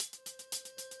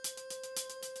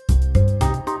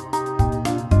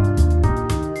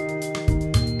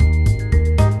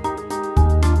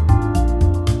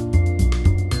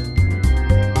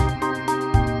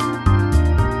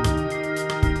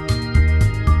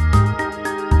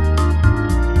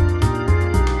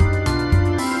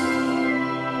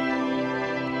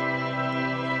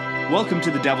Welcome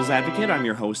to The Devil's Advocate. I'm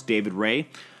your host, David Ray.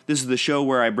 This is the show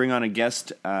where I bring on a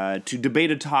guest to debate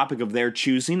a topic of their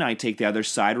choosing. I take the other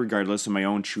side regardless of my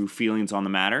own true feelings on the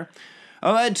matter.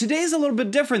 Today's a little bit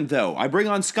different, though. I bring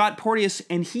on Scott Porteous,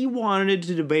 and he wanted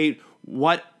to debate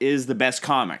what is the best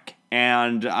comic.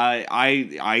 And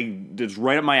it's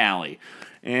right up my alley.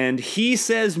 And he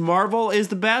says Marvel is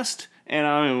the best, and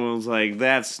I was like,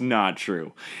 that's not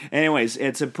true. Anyways,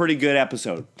 it's a pretty good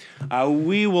episode.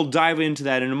 We will dive into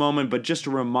that in a moment, but just a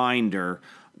reminder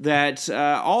that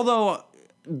although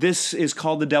this is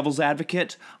called The Devil's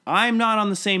Advocate, I'm not on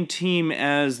the same team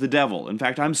as the devil. In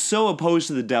fact, I'm so opposed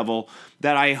to the devil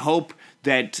that I hope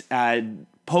that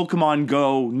Pokemon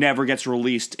Go never gets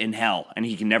released in hell, and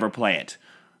he can never play it.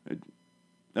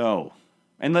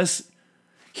 Unless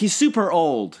he's super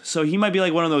old, so he might be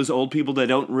like one of those old people that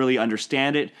don't really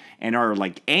understand it and are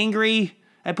like angry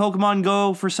at Pokemon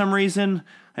Go for some reason.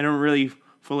 I don't really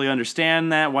fully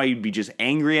understand that, why you'd be just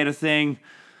angry at a thing.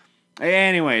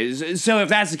 Anyways, so if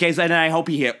that's the case, then I hope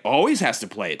he always has to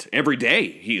play it. Every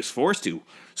day, he is forced to.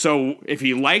 So if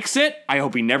he likes it, I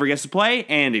hope he never gets to play,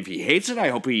 and if he hates it, I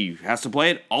hope he has to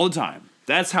play it all the time.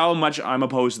 That's how much I'm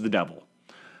opposed to the devil.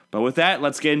 But with that,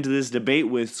 let's get into this debate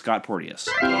with Scott Porteous.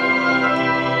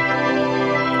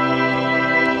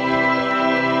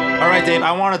 All right, Dave,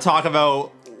 I want to talk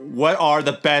about what are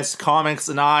the best comics,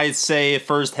 and I say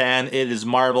firsthand, it is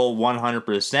Marvel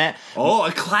 100%. Oh,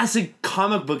 a classic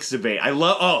comic books debate. I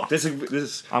love. Oh, this.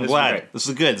 I'm glad. This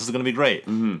is good. This is going to be great.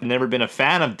 Mm-hmm. I've never been a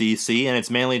fan of DC, and it's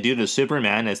mainly due to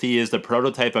Superman, as he is the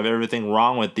prototype of everything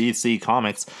wrong with DC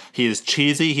comics. He is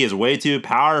cheesy, he is way too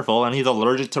powerful, and he's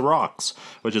allergic to rocks,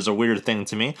 which is a weird thing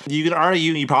to me. You could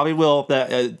argue, you probably will, that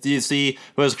DC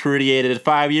was created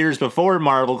 5 years before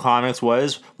Marvel Comics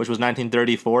was, which was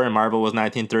 1934, and Marvel was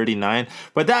 1939.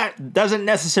 But that doesn't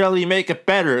necessarily make it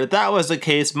better. If that was the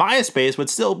case, MySpace would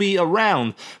still be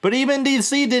around. But even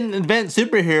DC didn't invent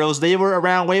superheroes. They were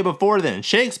around way before then.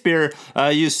 Shakespeare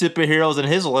used superheroes in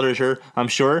his literature, I'm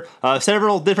sure.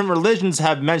 Several different religions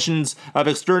have mentions of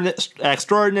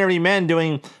extraordinary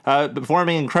men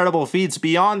performing incredible feats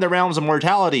beyond the realms of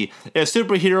mortality. If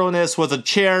superhero-ness was a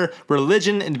chair,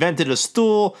 religion invented a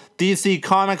stool, DC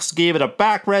Comics gave it a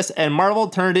backrest, and Marvel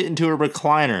turned it into a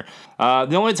recliner.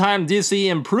 The only time DC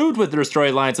improved with their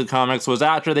storylines of comics was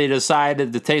after they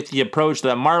decided to take the approach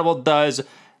that Marvel does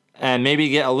and maybe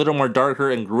get a little more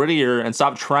darker and grittier and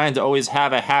stop trying to always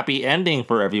have a happy ending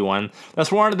for everyone.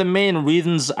 That's one of the main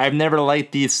reasons I've never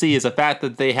liked DC, is the fact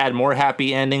that they had more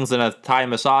happy endings than a Thai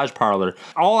massage parlor.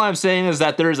 All I'm saying is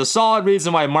that there is a solid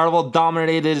reason why Marvel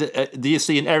dominated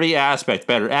DC in every aspect.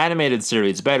 Better animated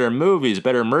series, better movies,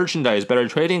 better merchandise, better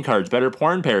trading cards, better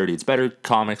porn parodies, better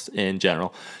comics in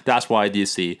general. That's why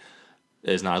DC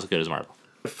is not as good as Marvel.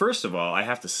 First of all, I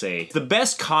have to say, the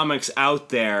best comics out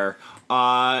there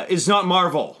is not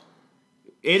Marvel.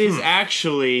 It is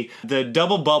actually the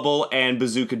Double Bubble and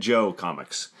Bazooka Joe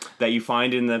comics that you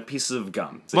find in the pieces of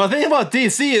gum. Well, the thing about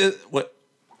DC is...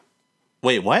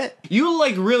 Wait, what? You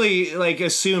really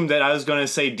assumed that I was going to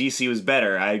say DC was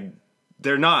better.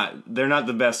 They're not. They're not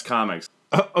the best comics.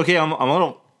 Okay, I'm a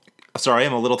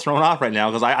little thrown off right now,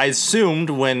 because I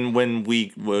assumed when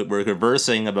we were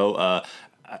conversing about...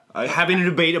 having a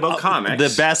debate about comics.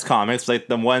 The best comics, like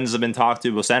the ones that have been talked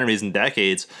to about centuries and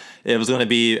decades, it was going to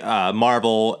be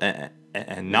Marvel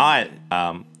and not,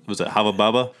 was it Hubba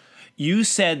Bubba? You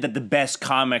said that the best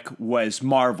comic was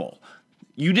Marvel.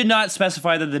 You did not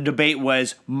specify that the debate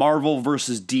was Marvel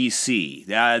versus DC.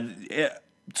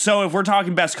 So if we're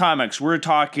talking best comics, we're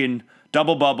talking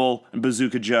Double Bubble and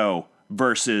Bazooka Joe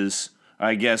versus,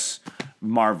 I guess,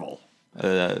 Marvel.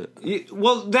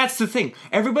 Well, that's the thing.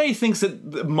 Everybody thinks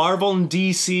that Marvel and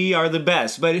DC are the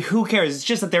best, but who cares? It's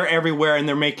just that they're everywhere and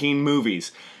they're making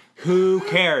movies. Who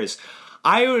cares?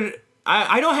 I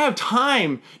don't have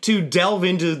time to delve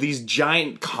into these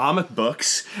giant comic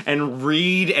books and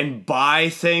read and buy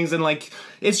things, and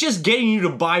it's just getting you to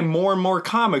buy more and more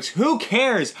comics. Who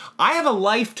cares? I have a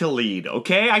life to lead,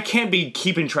 okay? I can't be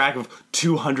keeping track of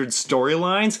 200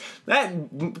 storylines.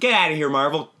 Get out of here,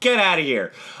 Marvel. Get out of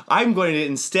here. I'm going to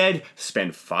instead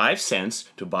spend 5 cents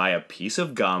to buy a piece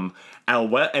of gum,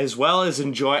 as well as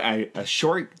enjoy a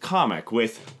short comic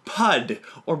with Pud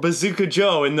or Bazooka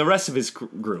Joe and the rest of his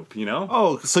group, you know?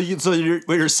 Oh, so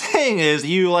what you're saying is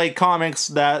you like comics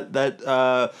that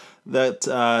are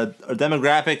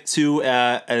demographic to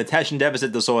an attention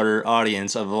deficit disorder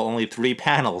audience of only 3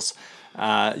 panels.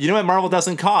 You know what Marvel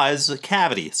doesn't cause?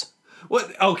 Cavities.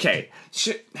 What? Okay,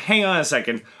 hang on a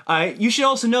second. You should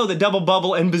also know that Double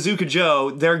Bubble and Bazooka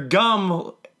Joe, their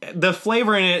gum the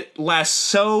flavor in it lasts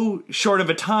so short of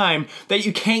a time that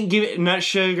you can't give it nut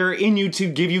sugar in you to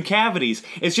give you cavities.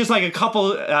 It's just like a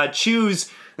couple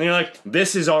chews, and you're like,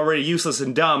 this is already useless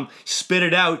and dumb. Spit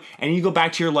it out, and you go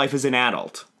back to your life as an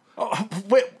adult. Oh,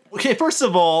 wait, okay, first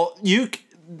of all,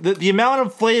 the amount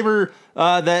of flavor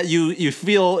that you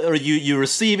feel or you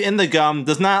receive in the gum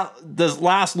does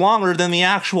last longer than the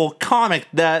actual comic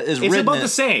that is written. It's about the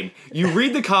same. You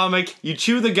read the comic, you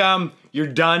chew the gum, you're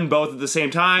done both at the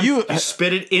same time. You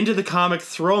spit it into the comic,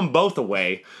 throw them both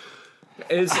away.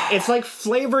 It's like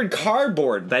flavored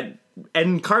cardboard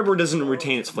and cardboard doesn't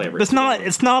retain its flavor. It's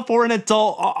not for an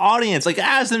adult audience. Like,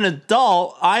 as an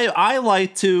adult, I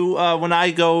like to when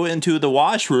I go into the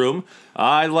washroom,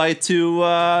 I like to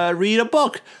read a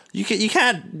book. You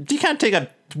can't take a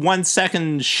 1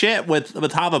 second shit with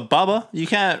Hubba Bubba. You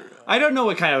can't. I don't know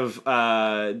what kind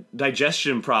of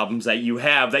digestion problems that you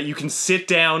have that you can sit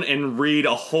down and read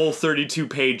a whole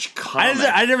 32-page comic.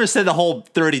 I never said the whole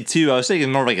 32. I was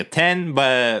thinking more like a 10,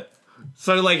 but.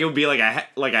 So like it would be like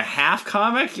a half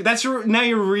comic. Now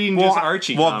you're reading just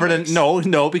Archie comics.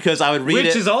 No, because I would read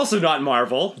which is also not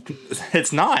Marvel.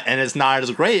 It's not, and it's not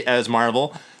as great as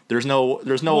Marvel. There's no.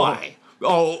 Why?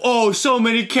 Oh, so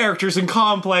many characters and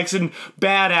complex and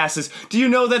badasses. Do you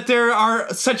know that there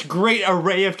are such great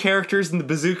array of characters in the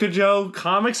Bazooka Joe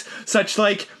comics? Such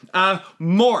like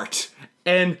Mort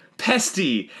and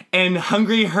Pesty and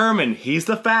Hungry Herman. He's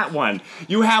the fat one.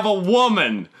 You have a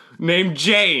woman named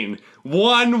Jane.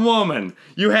 One woman.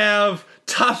 You have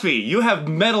Tuffy. You have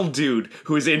Metal Dude,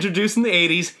 who was introduced in the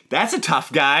 80s. That's a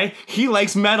tough guy. He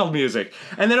likes metal music.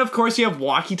 And then, of course, you have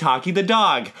Walkie Talkie the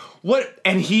dog.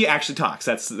 And he actually talks.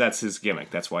 That's his gimmick.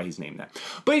 That's why he's named that.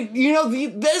 But,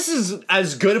 this is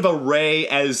as good of a array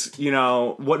as,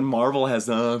 what Marvel has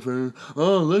to offer.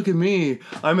 Oh, look at me.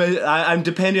 I'm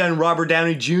depending on Robert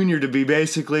Downey Jr. to be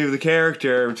basically the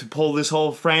character to pull this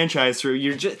whole franchise through.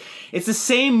 It's the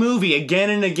same movie again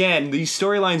and again. These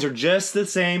storylines are just the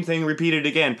same thing repeated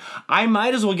again. I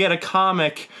might as well get a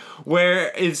comic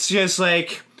where it's just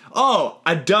like, oh,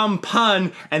 a dumb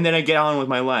pun, and then I get on with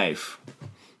my life.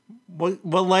 What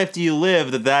life do you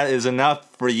live that is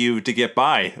enough for you to get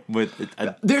by with?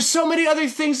 There's so many other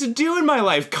things to do in my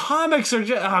life. Comics are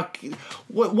just...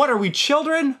 what are we,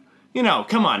 children?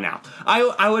 Come on now.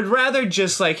 I would rather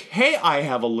just like, hey, I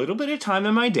have a little bit of time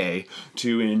in my day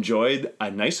to enjoy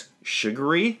a nice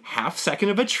sugary half second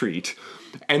of a treat,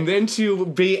 and then to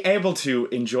be able to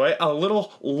enjoy a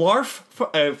little larf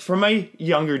from my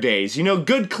younger days.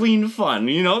 Good, clean fun.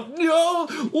 Look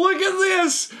at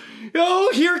this.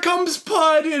 Here comes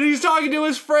Pud, and he's talking to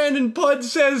his friend, and Pud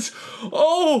says,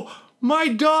 oh, my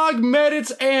dog met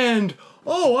its end.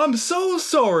 Oh, I'm so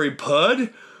sorry,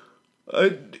 Pud.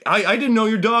 I didn't know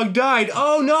your dog died.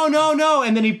 Oh, no.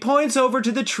 And then he points over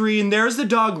to the tree, and there's the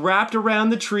dog wrapped around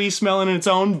the tree smelling its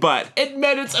own butt. It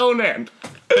met its own end.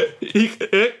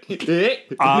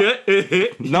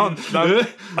 No.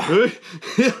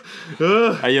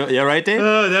 Are you right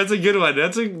there? That's a good one.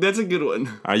 That's a good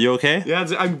one. Are you okay? Yeah,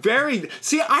 I'm very...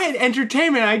 See, I had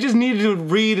entertainment. I just needed to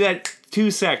read that 2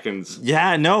 seconds.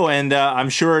 Yeah, no, and I'm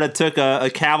sure it took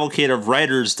a cavalcade of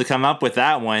writers to come up with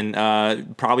that one.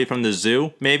 Probably from the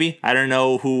zoo, maybe. I don't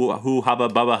know who Hubba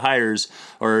Bubba hires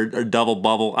or Double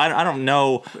Bubble. I don't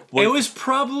know. It was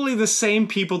probably the same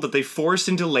people that they forced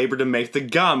into labor to make the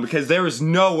gum, because there was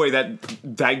no way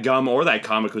that gum or that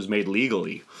comic was made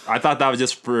legally. I thought that was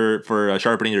just for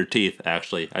sharpening your teeth,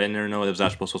 actually. I didn't know it was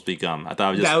actually supposed to be gum. I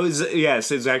thought it was just...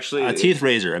 Yes, it's actually... A teeth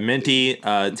razor, a minty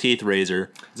teeth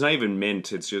razor. It's not even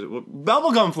mint, it's just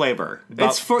bubblegum flavor.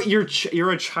 It's for...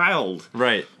 You're a child.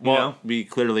 Right. Well, we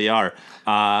clearly are.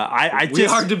 We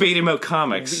are debating about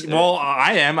comics. Well,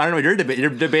 I am. I don't know what you're debating.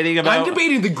 You're debating about... I'm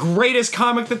debating the greatest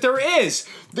comic that there is.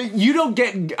 You don't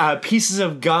get pieces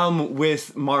of gum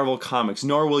with Marvel Comics,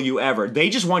 nor will you ever. They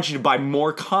just want you to buy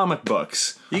more comic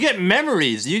books. You get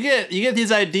memories. You get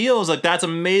these ideals like, that's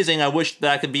amazing. I wish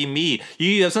that could be me.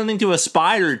 You have something to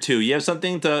aspire to. You have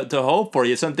something to hope for.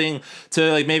 You have something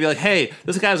to like, maybe like, hey,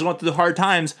 this guy's going through hard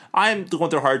times. I'm going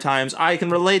through hard times. I can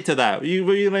relate to that. You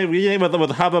with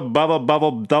Hubba Bubba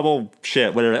Bubble Double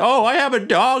shit. Whatever. Oh, I have a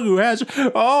dog who has.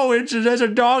 Oh, there's a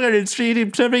dog and it's feeding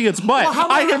its butt. Well,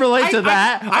 I can relate to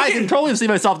that. I can totally see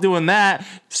myself doing that.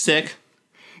 Sick.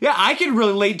 Yeah, I can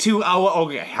relate to...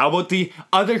 okay, how about the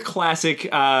other classic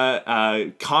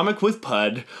comic with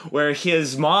Pud, where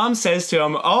his mom says to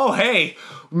him, oh, hey,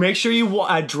 make sure you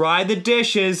dry the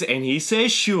dishes, and he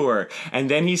says sure, and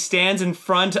then he stands in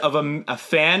front of a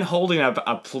fan holding up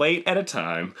a plate at a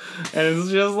time, and it's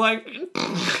just like...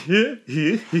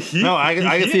 No, I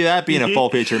can see that being a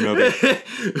full-picture movie.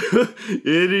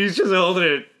 And he's just holding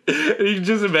it. You can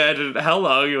just imagine how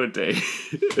long it would take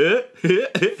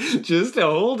just to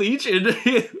hold each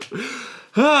individual.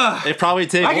 It probably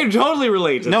take. I can totally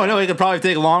relate to that. No, it could probably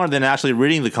take longer than actually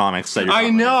reading the comics. That you're I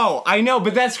know,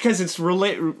 but that's because it's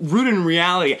rooted in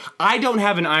reality. I don't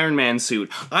have an Iron Man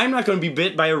suit. I'm not going to be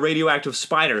bit by a radioactive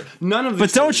spider. None of these.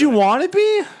 But don't you want to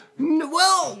be?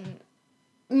 Well,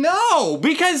 no,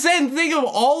 because then think of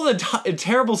all the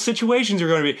terrible situations you're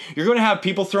going to be. You're going to have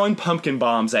people throwing pumpkin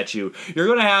bombs at you. You're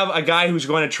going to have a guy who's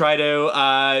going to try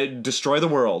to destroy the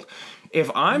world. If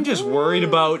I'm just worried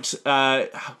about,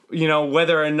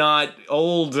 whether or not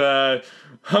old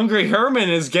Hungry Herman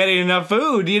is getting enough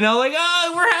food,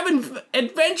 we're having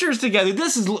adventures together.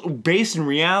 This is based in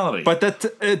reality. But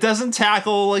it doesn't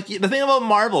tackle, the thing about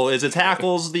Marvel is it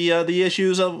tackles the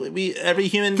issues of every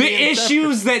human being. The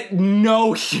issues that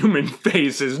no human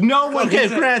faces. No one. Okay,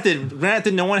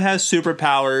 granted, no one has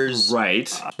superpowers. Right.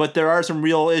 But there are some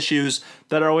real issues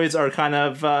that are kind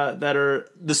of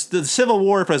the Civil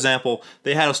War, for example.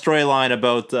 They had a storyline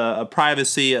about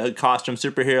privacy, costume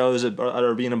superheroes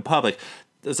are being in public.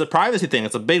 It's a privacy thing.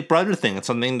 It's a Big Brother thing. It's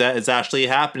something that is actually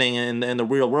happening in the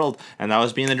real world, and that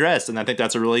was being addressed. And I think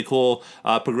that's a really cool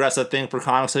progressive thing for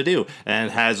comics to do. And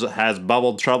has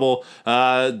Bubble Trouble.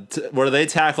 Where they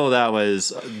tackle that was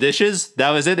dishes.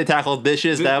 That was it. They tackled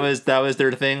dishes. That was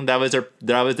their thing. That was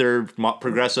their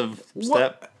progressive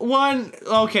step.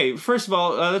 Okay. First of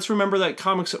all, let's remember that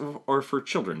comics are for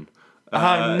children.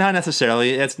 Not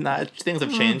necessarily. It's not. Things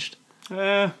have changed.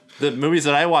 The movies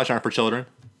that I watch aren't for children.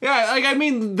 Yeah,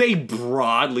 they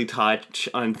broadly touch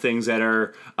on things that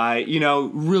are,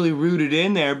 really rooted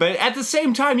in there. But at the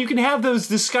same time, you can have those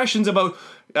discussions about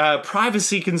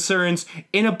privacy concerns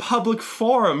in a public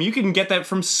forum. You can get that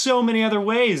from so many other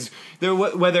ways.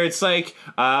 Whether it's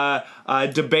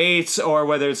debates, or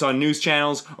whether it's on news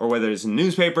channels, or whether it's in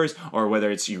newspapers, or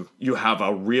whether it's you have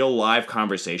a real live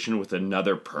conversation with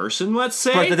another person, let's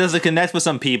say. But that doesn't connect with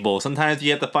some people. Sometimes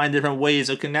you have to find different ways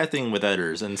of connecting with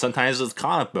others, and sometimes it's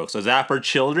comic books. Is that for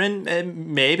children?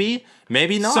 Maybe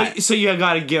not. So you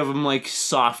gotta give them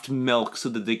soft milk so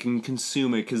that they can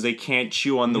consume it, because they can't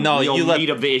chew on the real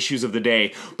meat of the issues of the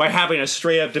day by having a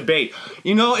straight up debate.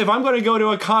 If I'm going to go to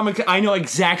a comic, I know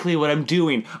exactly what I'm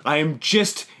doing. I am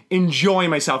just enjoying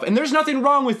myself, and there's nothing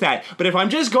wrong with that. But if I'm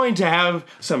just going to have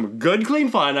some good, clean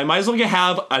fun, I might as well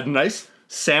have a nice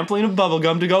sampling of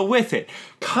bubblegum to go with it.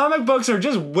 Comic books are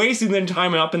just wasting their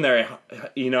time up in there.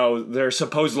 They're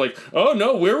supposed oh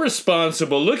no, we're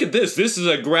responsible. Look at this. This is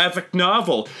a graphic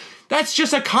novel. That's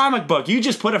just a comic book. You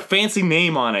just put a fancy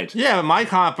name on it. Yeah, but my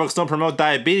comic books don't promote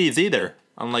diabetes either.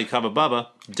 Unlike Hubba Bubba.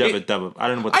 Dubba. I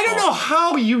don't know what I don't know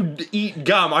how you eat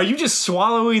gum. Are you just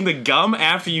swallowing the gum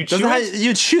after you chew it?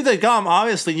 You chew the gum,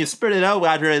 obviously, and you spit it out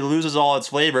after it loses all its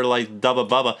flavor, like Dubba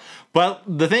Bubba. But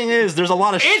the thing is, there's a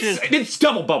lot of shit. It's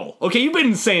double bubble. Okay, you've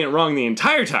been saying it wrong the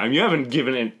entire time. You haven't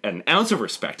given it an ounce of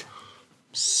respect.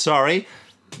 Sorry.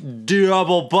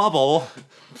 Double Bubble.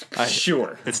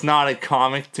 Sure. It's not a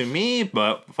comic to me,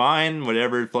 but fine,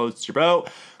 whatever floats your boat.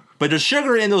 But there's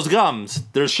sugar in those gums.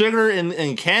 There's sugar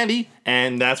in candy,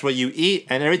 and that's what you eat.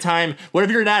 And every time, what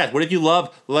if you're an addict? What if you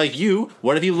love, what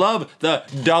if you love the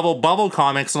Double Bubble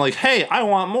comics and hey, I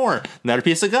want more. Another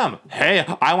piece of gum. Hey,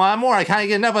 I want more. I can't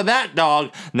get enough of that,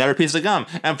 dog. Another piece of gum.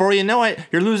 And before you know it,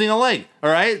 you're losing a leg.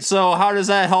 All right? So how does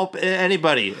that help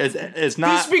anybody? It's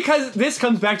not... Just because this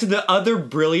comes back to the other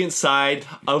brilliant side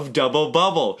of Double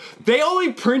Bubble. They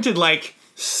only printed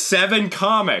 7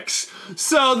 comics.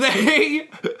 So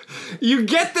you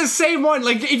get the same one.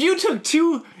 If you took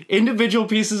 2 individual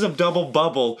pieces of Double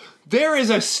Bubble, there is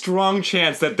a strong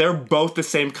chance that they're both the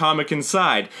same comic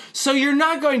inside. So you're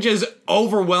not going to just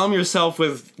overwhelm yourself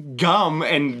with gum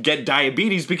and get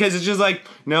diabetes, because it's just you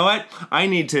know what? I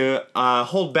need to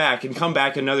hold back and come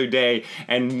back another day,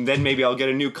 and then maybe I'll get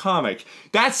a new comic.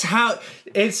 That's how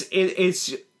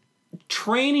it's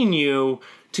training you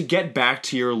to get back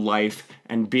to your life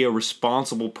and be a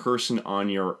responsible person on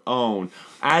your own,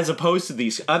 as opposed to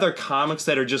these other comics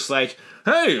that are just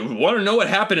hey, want to know what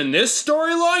happened in this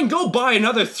storyline? Go buy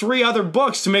another 3 other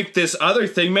books to make this other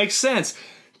thing make sense.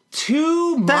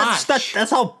 Too much.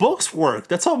 That's how books work.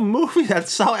 That's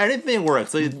how anything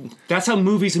works. That's how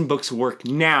movies and books work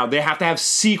now. They have to have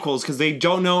sequels because they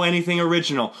don't know anything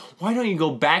original. Why don't you go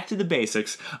back to the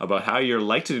basics about how you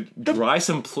like to dry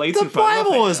some plates? The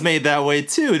Bible is made that way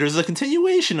too. There's a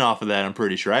continuation off of that, I'm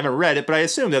pretty sure. I haven't read it, but I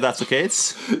assume that's the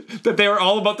case. That they were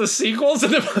all about the sequels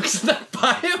in the books in the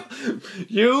Bible?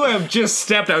 You have just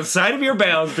stepped outside of your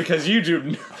bounds, because you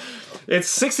do... It's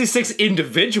 66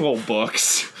 individual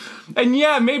books. And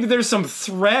yeah, maybe there's some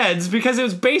threads because it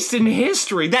was based in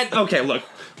history. Okay, look,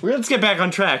 let's get back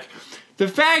on track. The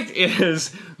fact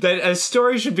is that a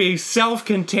story should be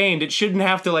self-contained. It shouldn't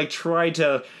have to, like, try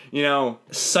to,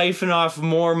 siphon off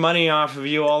more money off of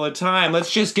you all the time.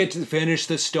 Let's just get to finish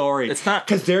the story. It's not...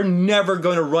 Because they're never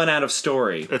going to run out of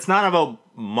story. It's not about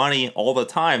money all the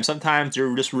time. Sometimes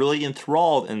you're just really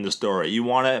enthralled in the story. You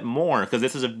want it more, because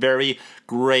this is a very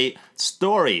great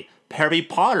story. Harry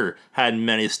Potter had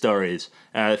many stories.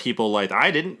 People liked. I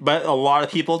didn't, but a lot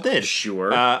of people did.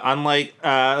 Sure. Unlike,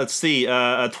 let's see,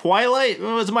 Twilight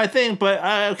was my thing, but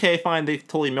okay, fine. They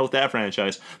totally milked that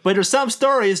franchise. But there's some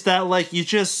stories that, like,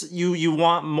 you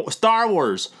want more. Star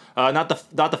Wars. Not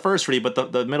the first three, but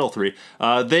the middle three.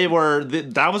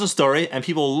 That was a story, and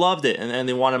people loved it, and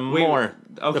they wanted more.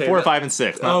 Okay, the 4, 5, and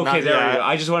 6. There we go.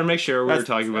 I just want to make sure we were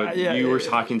talking about you were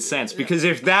talking sense, because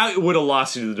if that would have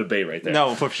lost you to the debate right there.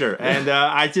 No, for sure. And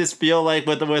I just feel like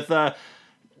with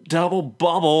Double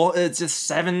Bubble, it's just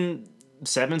seven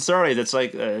stories. It's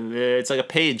like a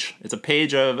page. It's a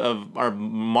page of our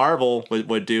Marvel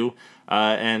would do,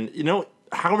 and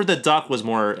Howard the Duck was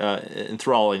more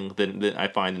enthralling than I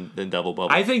find than Double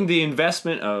Bubble. I think the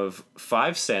investment of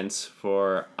 5 cents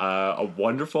for a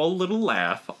wonderful little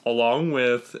laugh, along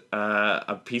with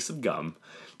a piece of gum,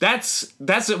 that's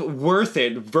worth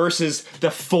it versus the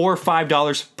 $4 or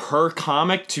 $5 per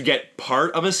comic to get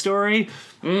part of a story.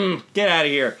 Get out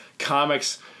of here,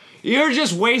 comics! You're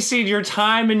just wasting your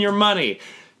time and your money.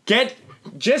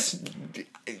 Just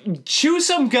chew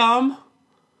some gum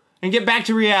and get back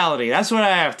to reality. That's what I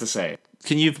have to say.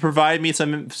 Can you provide me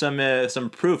some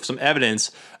proof, some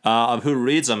evidence of who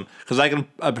reads them? Because I can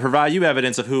provide you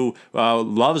evidence of who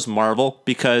loves Marvel,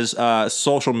 because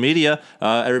social media,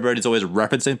 everybody's always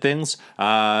referencing things.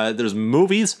 There's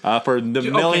movies for the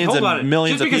millions and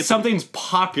millions of people. Just because something's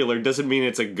popular doesn't mean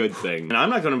it's a good thing. And I'm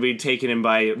not going to be taken in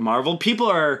by Marvel. People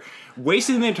are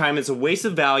wasting their time. It's a waste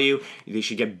of value. They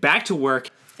should get back to work.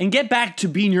 And get back to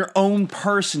being your own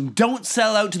person. Don't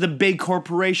sell out to the big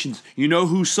corporations. You know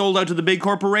who sold out to the big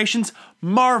corporations?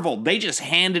 Marvel. They just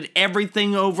handed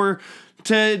everything over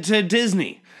to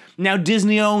Disney. Now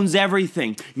Disney owns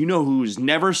everything. You know who's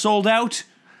never sold out?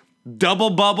 Double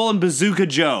Bubble and Bazooka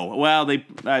Joe. Well,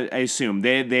 I assume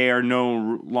they are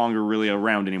no longer really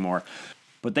around anymore.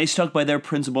 But they stuck by their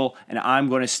principle, and I'm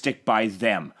going to stick by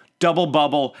them. Double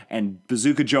Bubble and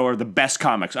Bazooka Joe are the best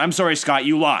comics. I'm sorry, Scott,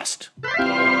 you lost.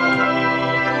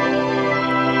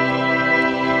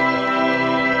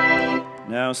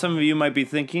 Now, some of you might be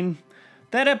thinking,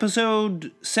 that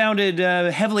episode sounded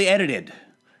heavily edited.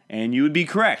 And you would be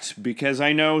correct, because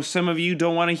I know some of you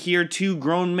don't want to hear two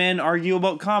grown men argue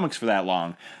about comics for that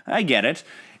long. I get it.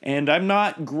 And I'm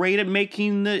not great at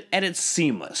making the edits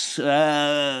seamless.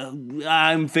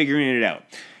 I'm figuring it out.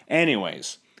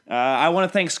 Anyways, I want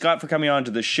to thank Scott for coming on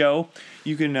to the show.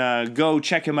 You can go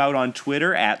check him out on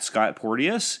Twitter at Scott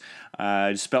Porteous,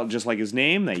 spelled just like his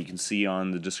name, that you can see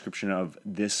on the description of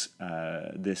this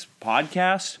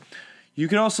podcast. You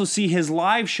can also see his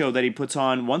live show that he puts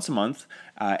on once a month.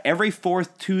 Every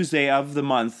fourth Tuesday of the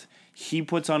month, he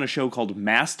puts on a show called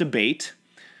Mass Debate.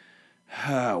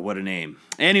 What a name.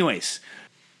 Anyways,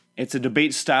 it's a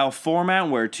debate-style format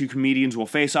where two comedians will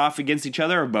face off against each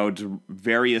other about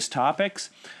various topics.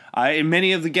 And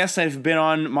many of the guests that have been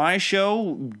on my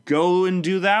show go and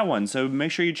do that one, so make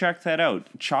sure you check that out.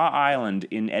 Chaw Island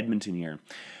in Edmonton here.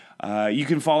 You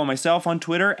can follow myself on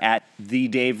Twitter at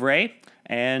TheDaveRay,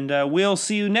 and we'll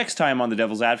see you next time on The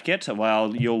Devil's Advocate.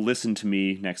 Well, you'll listen to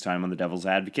me next time on The Devil's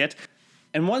Advocate.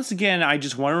 And once again, I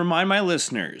just want to remind my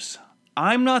listeners,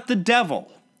 I'm not the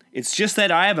devil. It's just that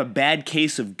I have a bad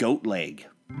case of goat leg.